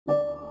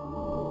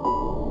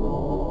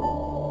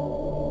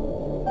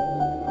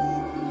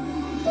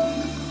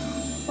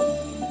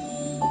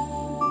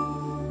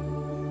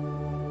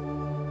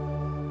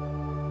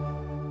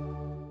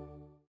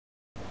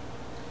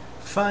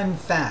Fun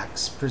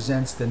Facts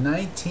presents the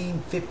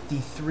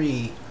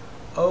 1953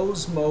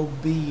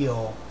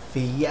 Oldsmobile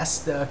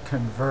Fiesta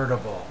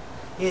Convertible.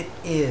 It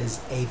is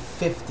a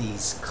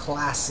 50s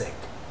classic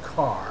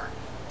car,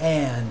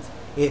 and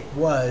it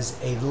was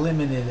a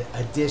limited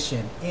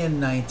edition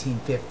in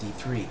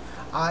 1953.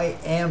 I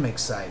am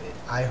excited.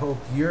 I hope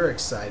you're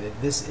excited.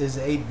 This is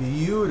a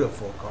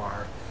beautiful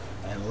car,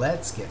 and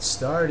let's get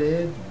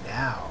started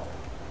now.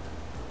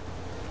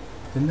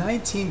 The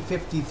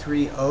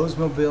 1953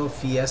 Oldsmobile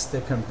Fiesta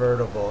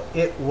Convertible,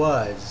 it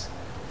was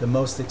the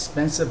most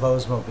expensive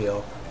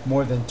Oldsmobile,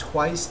 more than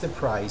twice the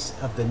price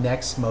of the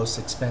next most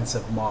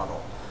expensive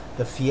model.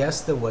 The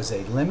Fiesta was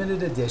a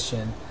limited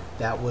edition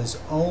that was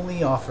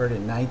only offered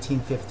in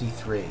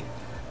 1953.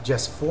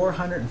 Just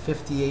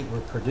 458 were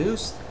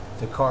produced.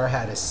 The car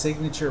had a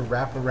signature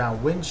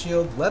wraparound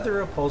windshield, leather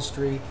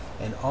upholstery,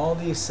 and all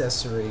the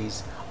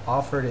accessories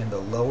offered in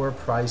the lower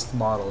priced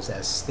models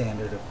as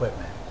standard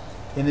equipment.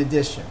 In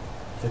addition,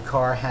 the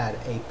car had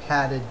a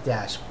padded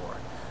dashboard,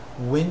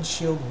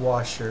 windshield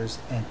washers,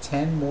 and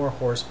 10 more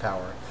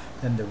horsepower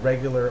than the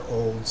regular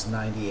Olds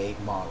 98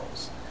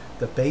 models.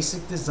 The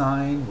basic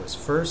design was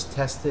first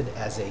tested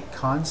as a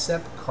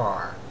concept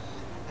car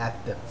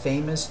at the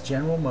famous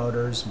General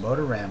Motors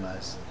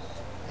Motoramas,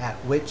 at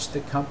which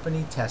the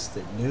company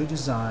tested new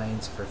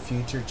designs for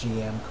future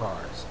GM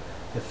cars.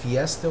 The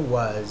Fiesta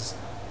was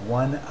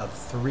one of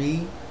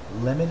 3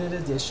 limited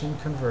edition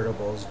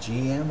convertibles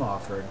GM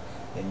offered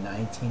in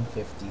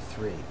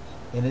 1953.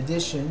 In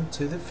addition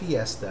to the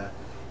Fiesta,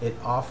 it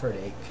offered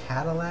a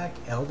Cadillac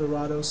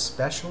Eldorado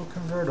Special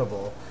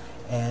Convertible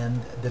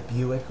and the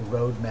Buick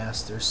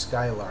Roadmaster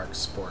Skylark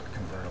Sport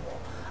Convertible.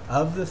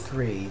 Of the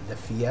 3, the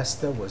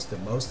Fiesta was the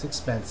most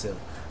expensive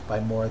by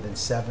more than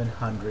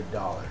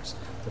 $700.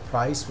 The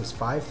price was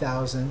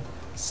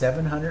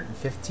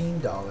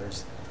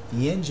 $5,715.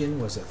 The engine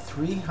was a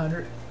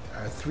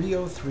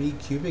 303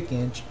 cubic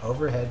inch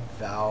overhead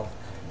valve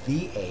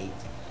V8.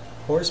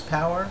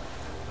 Horsepower,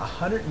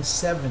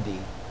 170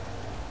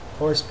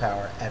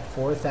 horsepower at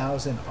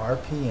 4,000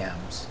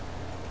 RPMs.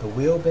 The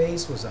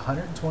wheelbase was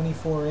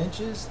 124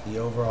 inches. The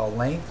overall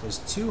length was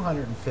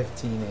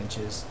 215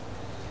 inches.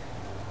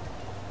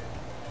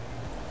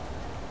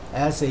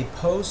 As a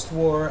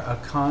post-war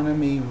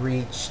economy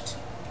reached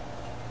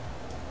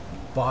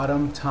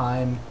bottom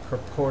time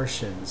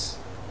proportions,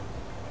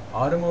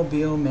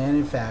 automobile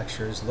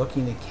manufacturers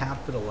looking to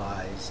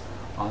capitalize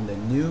on the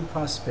new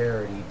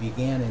prosperity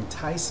began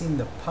enticing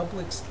the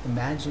public's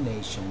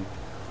imagination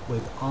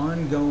with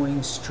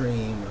ongoing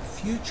stream of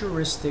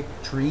futuristic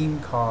dream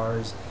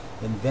cars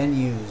in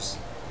venues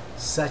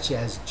such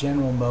as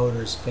General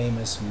Motors'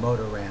 famous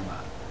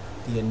Motorama.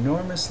 The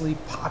enormously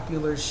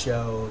popular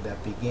show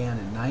that began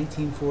in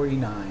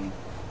 1949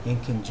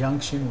 in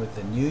conjunction with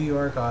the New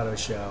York Auto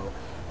Show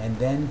and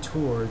then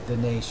toured the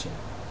nation.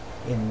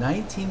 In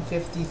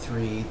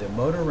 1953, the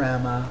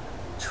Motorama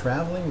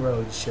Traveling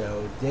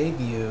Roadshow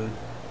debuted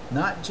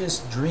not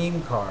just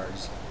dream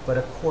cars, but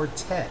a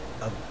quartet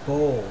of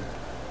bold,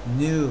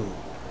 new,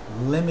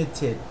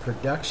 limited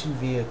production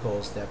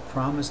vehicles that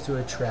promised to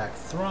attract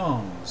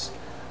throngs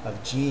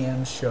of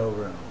GM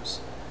showrooms.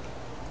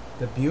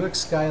 The Buick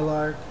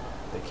Skylark,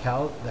 the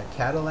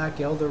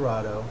Cadillac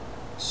Eldorado,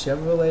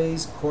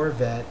 Chevrolet's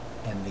Corvette,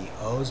 and the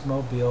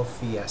Oldsmobile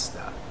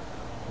Fiesta.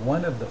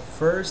 One of the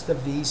first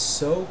of these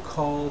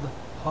so-called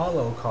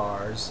halo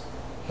cars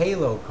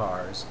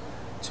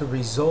to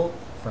result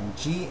from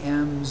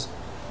GM's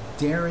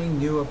daring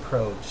new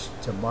approach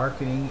to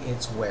marketing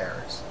its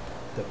wares.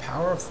 The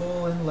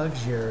powerful and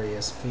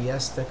luxurious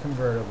Fiesta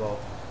convertible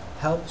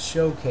helped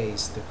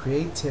showcase the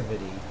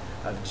creativity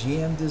of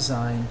GM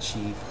design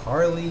chief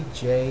Harley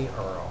J.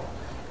 Earl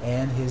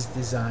and his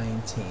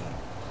design team.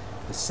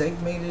 The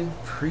segmented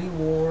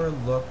pre-war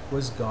look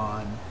was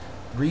gone,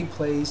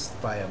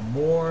 replaced by a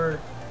more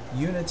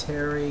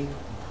unitary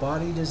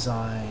body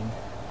design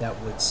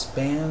that would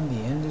span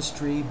the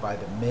industry by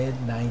the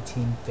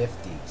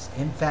mid-1950s.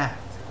 In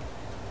fact,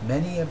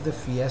 many of the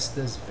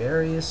Fiesta's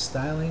various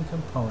styling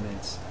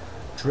components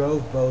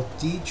drove both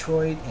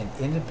Detroit and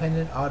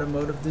independent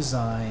automotive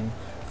design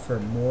for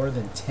more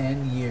than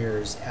 10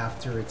 years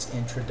after its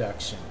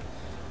introduction.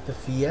 The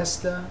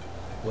Fiesta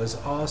was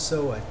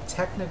also a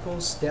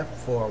technical step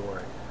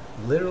forward,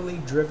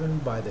 literally driven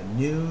by the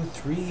new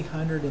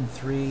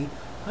 303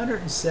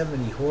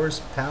 170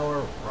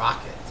 horsepower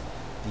rocket,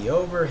 the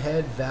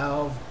overhead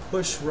valve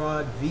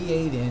pushrod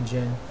V8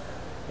 engine,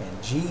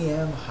 and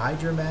GM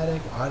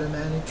Hydromatic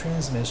automatic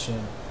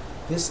transmission.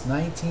 This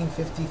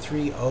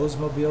 1953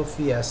 Oldsmobile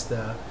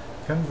Fiesta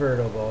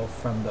convertible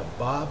from the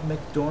Bob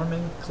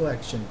McDormand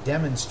collection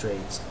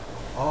demonstrates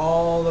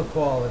all the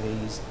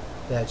qualities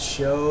that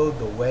showed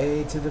the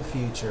way to the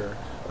future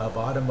of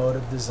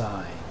automotive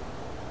design.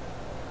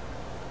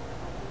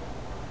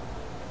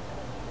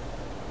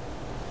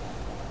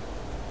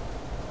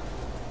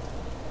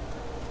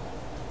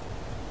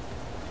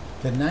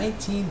 The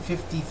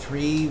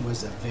 1953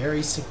 was a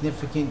very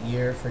significant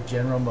year for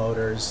General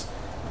Motors.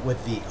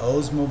 with the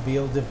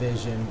Oldsmobile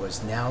division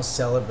was now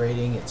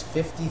celebrating its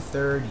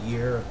 53rd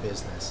year of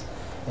business,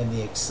 and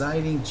the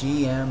exciting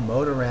GM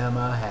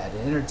Motorama had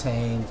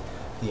entertained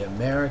the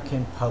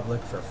American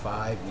public for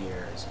 5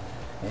 years.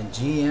 And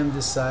GM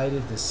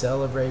decided to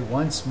celebrate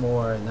once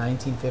more in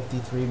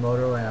 1953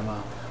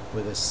 Motorama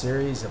with a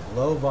series of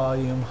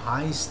low-volume,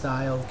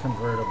 high-styled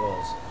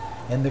convertibles.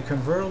 And the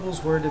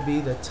convertibles were to be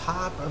the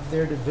top of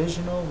their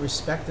divisional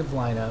respective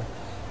lineup,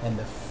 and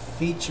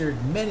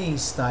featured many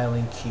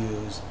styling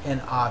cues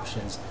and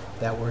options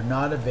that were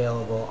not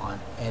available on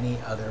any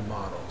other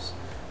models.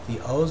 The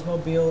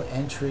Oldsmobile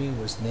entry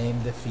was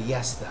named the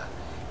Fiesta,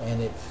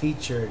 and it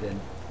featured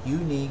an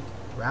unique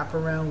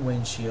wraparound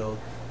windshield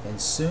and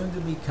soon to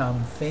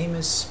become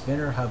famous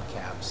spinner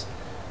hubcaps.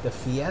 The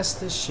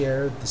Fiesta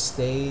shared the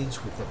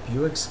stage with the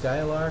Buick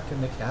Skylark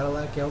and the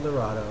Cadillac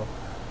Eldorado.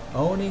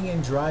 Owning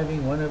and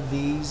driving one of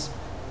these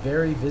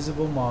very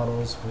visible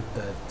models with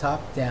the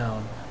top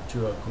down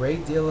drew a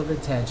great deal of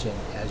attention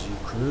as you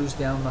cruised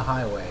down the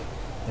highway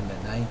in the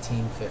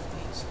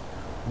 1950s.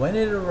 When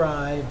it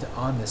arrived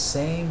on the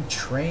same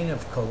train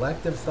of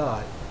collective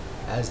thought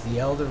as the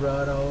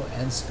Eldorado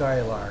and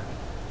Skylark,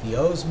 the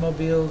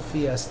Oldsmobile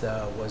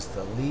Fiesta was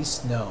the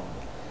least known,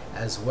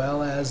 as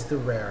well as the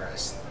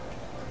rarest,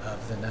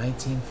 of the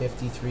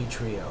 1953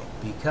 trio,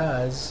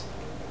 because,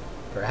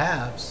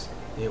 perhaps,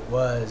 it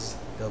was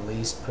the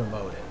least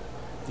promoted.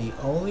 The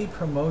only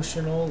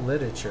promotional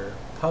literature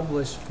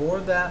published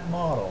for that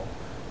model,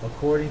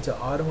 according to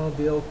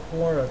Automobile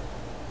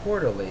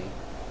Quarterly,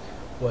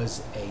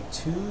 was a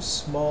too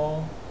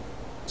small,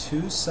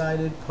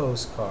 two-sided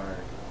postcard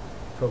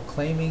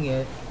proclaiming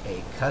it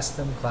a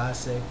custom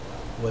classic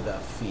with a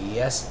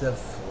Fiesta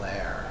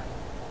flair.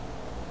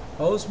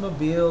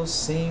 Oldsmobile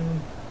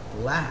seemed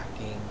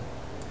lacking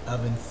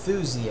of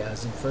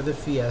enthusiasm for the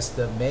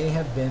Fiesta may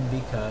have been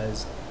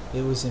because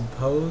it was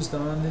imposed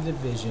on the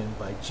division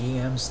by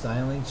GM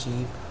styling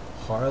chief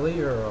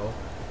Harley Earl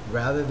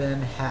rather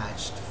than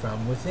hatched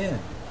from within.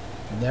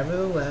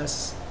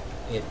 Nevertheless,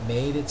 it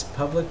made its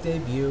public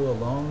debut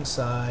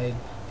alongside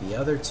the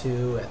other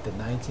two at the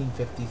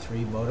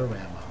 1953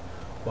 Motorama.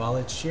 While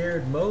it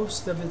shared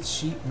most of its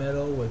sheet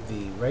metal with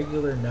the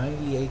regular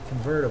 98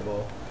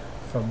 convertible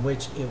from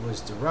which it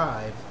was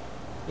derived,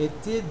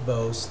 it did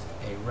boast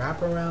a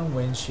wraparound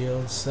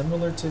windshield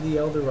similar to the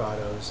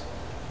Eldorado's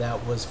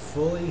that was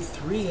fully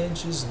 3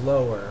 inches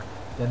lower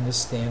than the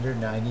standard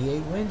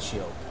 98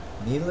 windshield.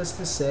 Needless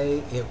to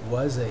say, it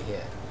was a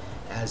hit,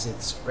 as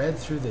it spread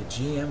through the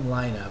GM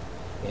lineup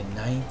in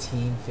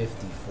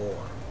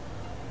 1954.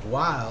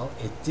 While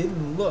it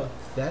didn't look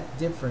that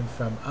different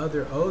from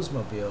other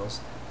Oldsmobiles,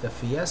 the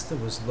Fiesta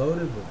was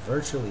loaded with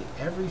virtually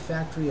every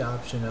factory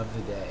option of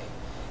the day.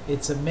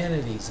 Its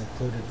amenities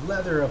included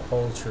leather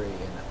upholstery,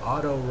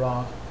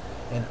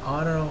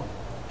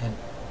 an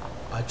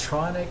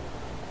atronic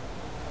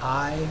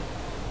eye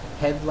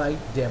headlight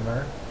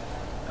dimmer,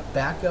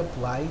 backup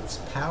lights,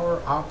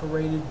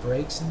 power-operated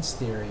brakes and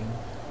steering,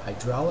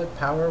 hydraulic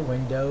power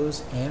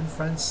windows and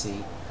front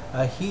seat,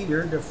 a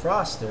heater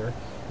defroster,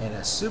 and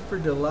a super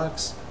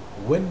deluxe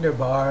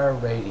Wunderbar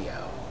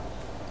radio.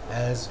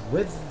 As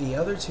with the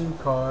other two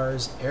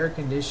cars, air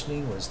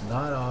conditioning was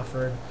not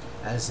offered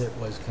as it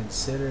was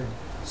considered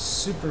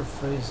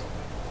superfluous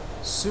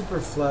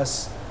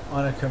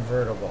on a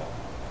convertible.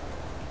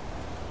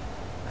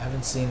 I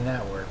haven't seen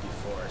that word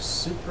before.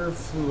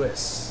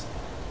 Superfluous.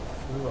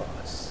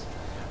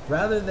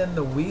 Rather than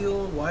the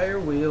wire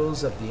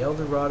wheels of the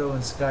Eldorado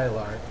and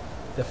Skylark,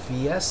 the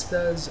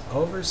Fiesta's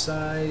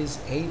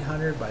oversized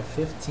 800 by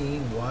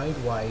 15 wide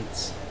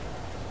whites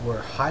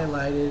were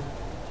highlighted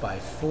by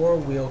 4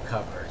 wheel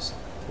covers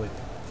with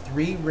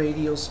 3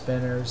 radial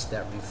spinners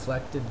that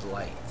reflected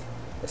light,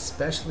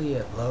 especially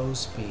at low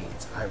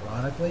speeds.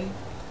 Ironically,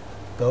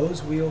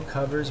 those wheel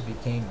covers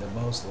became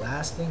the most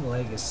lasting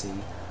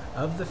legacy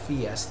of the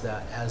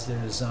Fiesta, as their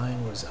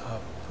design was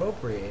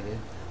appropriated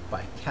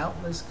by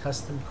countless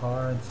custom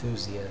car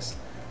enthusiasts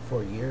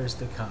for years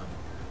to come.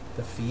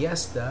 The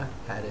Fiesta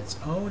had its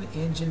own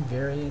engine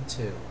variant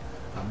too,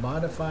 a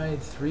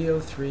modified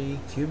 303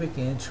 cubic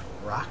inch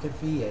rocket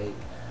V8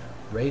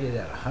 rated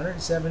at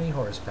 170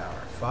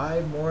 horsepower,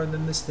 5 more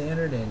than the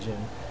standard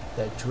engine,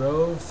 that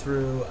drove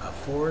through a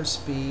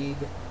 4-speed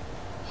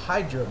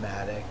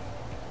hydromatic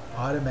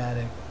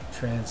automatic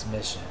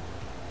transmission.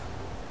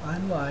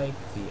 Unlike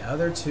the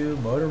other two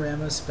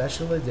Motorama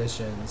special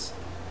editions,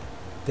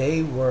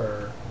 they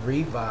were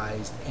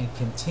revised and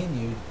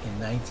continued in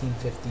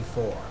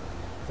 1954.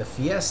 The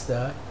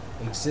Fiesta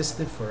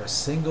existed for a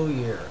single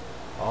year,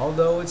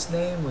 although its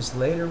name was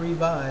later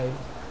revived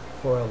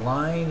for a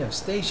line of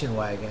station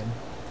wagon.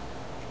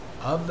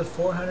 Of the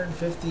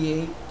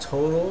 458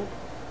 total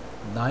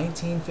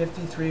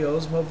 1953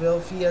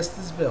 Oldsmobile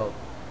Fiestas built,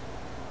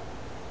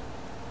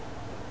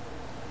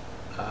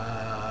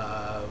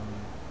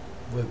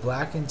 with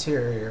black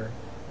interior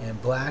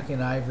and black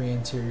and ivory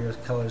interior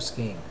color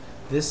scheme.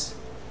 This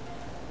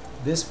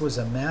was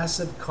a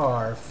massive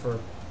car for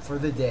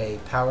the day,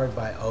 powered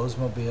by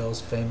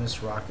Oldsmobile's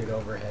famous rocket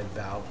overhead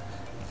valve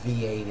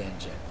V8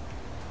 engine.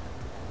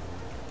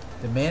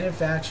 The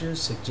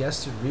manufacturer's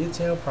suggested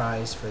retail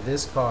price for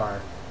this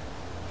car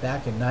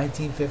back in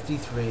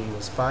 1953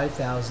 was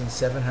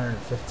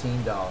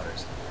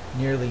 $5,715,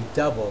 nearly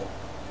double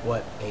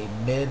what a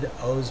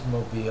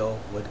mid-Oldsmobile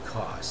would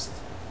cost.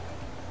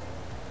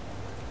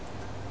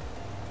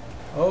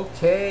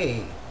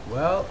 Okay,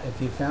 well,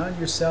 if you found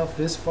yourself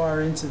this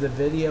far into the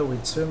video,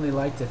 we'd certainly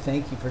like to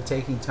thank you for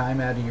taking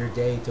time out of your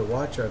day to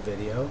watch our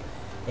video.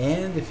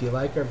 And if you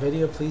like our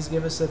video, please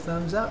give us a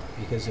thumbs up,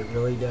 because it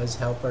really does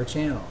help our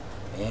channel.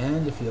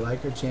 And if you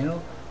like our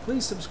channel,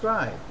 please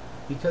subscribe,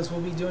 because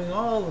we'll be doing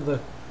all of the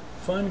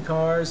fun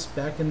cars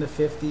back in the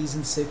 50s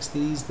and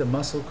 60s, the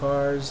muscle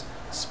cars,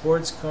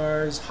 sports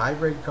cars,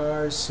 hybrid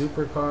cars,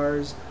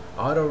 supercars,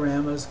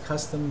 autoramas,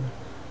 custom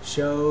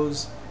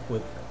shows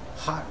with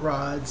hot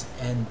rods,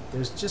 and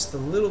there's just a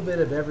little bit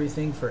of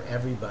everything for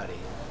everybody.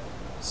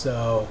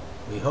 So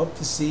we hope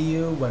to see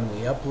you when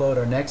we upload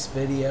our next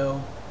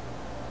video.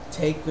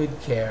 Take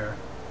good care.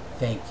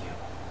 Thank you.